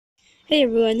Hey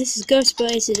everyone, this is Ghost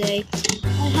Boy today.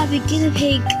 I have a guinea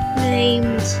pig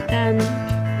named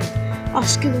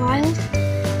Oscar Wilde.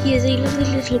 He is a lovely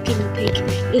little guinea pig.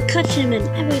 You'll catch him in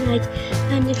every night,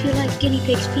 and if you like guinea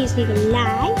pigs, please leave a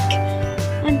like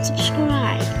and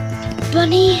subscribe.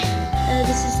 Bunny,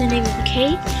 this is the name of the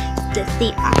cage. That's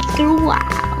the Oscar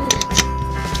Wilde.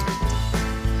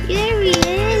 There he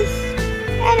is.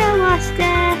 Hello,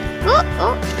 Oscar.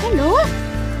 Oh, hello,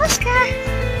 Oscar.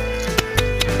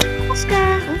 Oscar!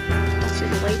 Oh, that's in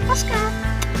the way. Oscar!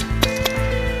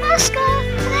 Oscar!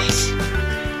 Look at this!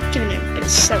 Giving him a bit of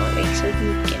celery so we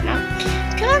can get him out.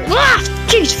 Come on! Ah!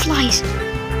 Jeez, flies!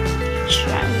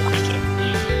 Try and whack it.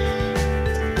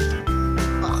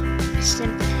 Oh, missed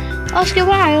him. Oscar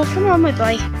Wilde, come on, my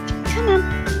boy. Come on.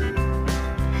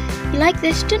 You like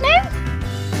this, don't you?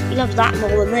 You love that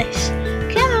more than this.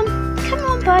 Come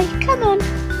on, boy. Come on.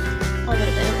 Oh, wait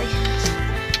a minute.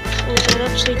 Open it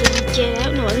up so he doesn't get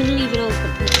out. No, I'm going to leave it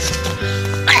open.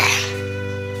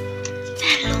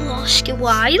 Hello, Oscar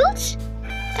Wilde.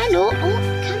 Hello. Oh,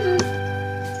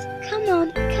 come on,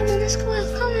 let's go out.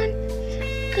 Come on.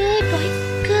 Good boy.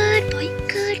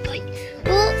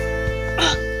 Oh,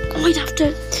 I might have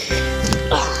to.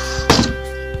 Oh,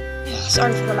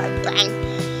 sorry for the loud bang.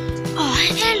 Oh,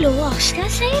 hello, Oscar.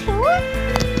 Say hello.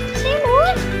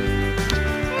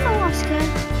 Hello, Oscar.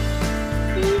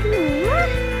 Hello.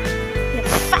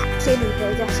 Guinea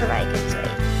pig, that's what I can say.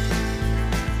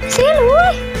 Say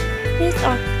hello! Here's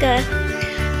Oscar.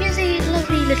 Here's a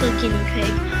lovely little guinea pig.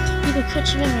 You can catch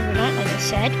him in every night, like I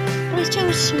said. Well, he's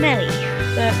too smelly,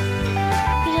 but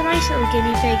he's a nice little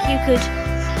guinea pig. You could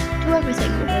do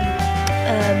everything with him.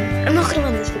 I'm not going to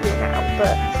end this video now,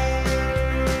 but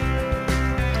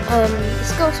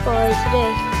it's Ghost Boy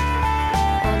today,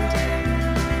 and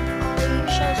I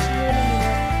shall see you in a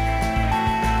minute.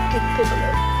 Good people.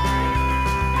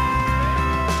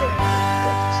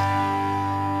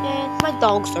 My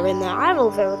dogs are in there. I'll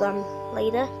over them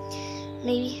later.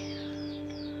 Maybe.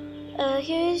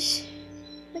 Here's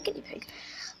my guinea pig.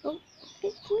 Oh,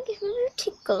 give me a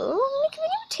tickle. Give me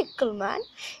a tickle, man.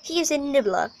 He is a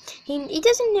nibbler. He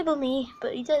doesn't nibble me,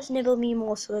 but he does nibble me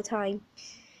most of the time.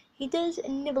 He does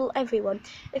nibble everyone,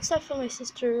 except for my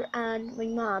sister and my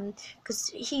mum, because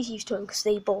he's used to him, because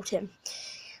they bought him.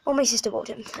 Well, my sister bought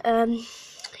him.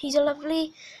 He's a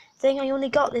lovely thing. I only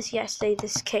got this yesterday,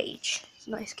 this cage. It's a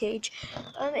nice cage.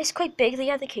 It's quite big. The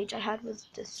other cage I had was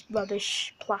this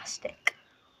rubbish plastic.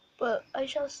 But I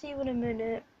shall see you in a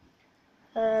minute.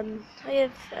 I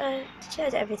have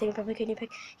shared everything about my guinea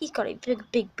pig. He's got a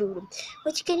big booty.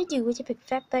 What you gonna do with your big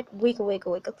fat butt? Wiggle. Why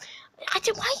are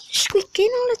you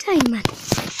squeaking all the time, man?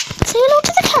 Say hello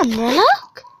to the camera,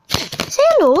 look. Say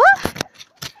hello.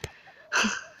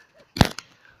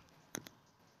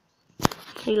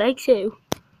 He likes you.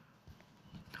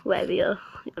 Wherever you are,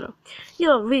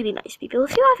 you're really nice people.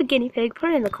 If you have a guinea pig, put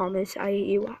it in the comments.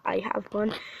 I have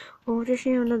one. Or just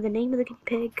know the name of the guinea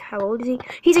pig. How old is he?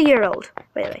 He's a year old.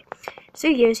 By the way,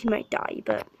 2 years he might die,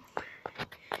 but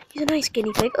he's a nice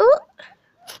guinea pig. Oh,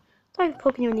 sorry for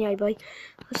poking you in the eye, boy.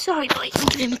 Oh, sorry, boy. I'll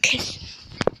give him a kiss.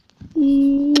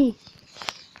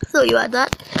 Thought you had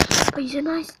that. Oh, he's a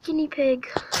nice guinea pig.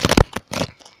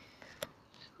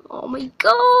 Oh my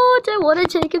God! I want to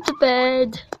take him to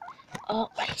bed. Oh,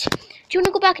 right. Do you want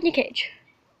to go back in your cage?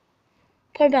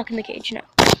 Put him back in the cage now.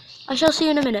 I shall see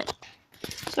you in a minute.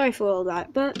 Sorry for all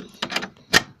that, but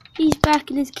he's back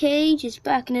in his cage. He's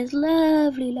back in his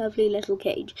lovely little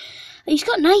cage. He's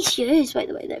got nice ears, by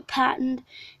the way. They're patterned.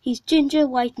 He's ginger,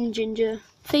 white and ginger.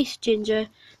 Face ginger.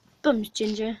 Bum's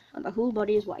ginger. And the whole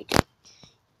body is white. Are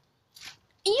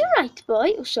you right,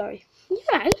 boy? Oh, sorry. Are you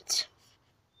right?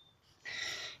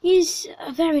 He's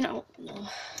a very no.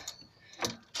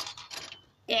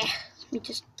 Yeah, let me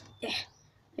just, yeah,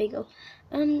 there you go.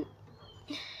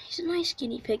 He's a nice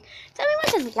guinea pig. Tell me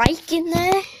what it's like in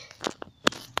there.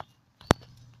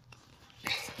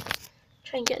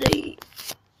 Try and get a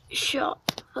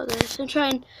shot for this. I'm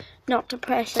trying not to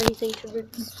press anything to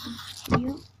rip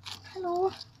you.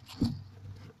 Hello,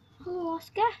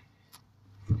 Oscar.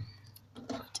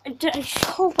 I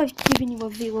hope I've given you a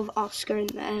view of Oscar in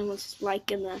there and what's it's like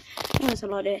in there. I know there's a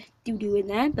lot of doo-doo in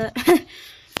there, but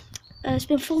it's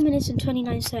been 4 minutes and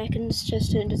 29 seconds,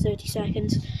 just under 30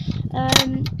 seconds.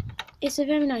 It's a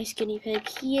very nice guinea pig.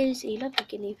 He is a lovely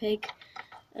guinea pig.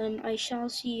 I shall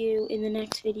see you in the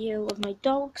next video of my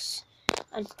dogs.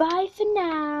 And bye for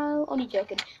now. Only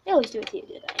joking. They always do it to you,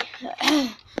 do they?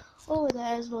 Over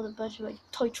there's a bunch of like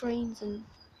toy trains and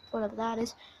whatever that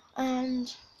is.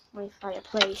 And my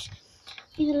fireplace.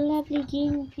 He's a lovely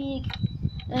guinea pig.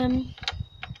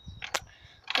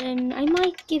 And I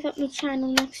might give up my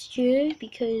channel next year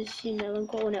because, you know, I'm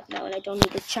growing up now and I don't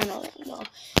need a channel anymore.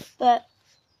 But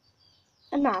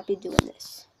I'm not happy doing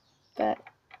this. But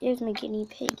here's my guinea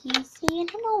pig. He's saying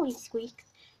hello, he squeaks.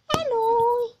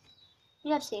 Hello.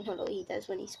 You have seen hello, he does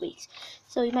when he squeaks.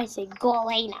 So he might say, go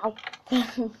away now.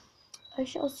 I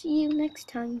shall see you next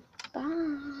time.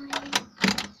 Bye.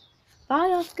 Bye,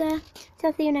 Oscar. So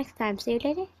I'll see you next time. See you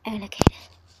later, alligator.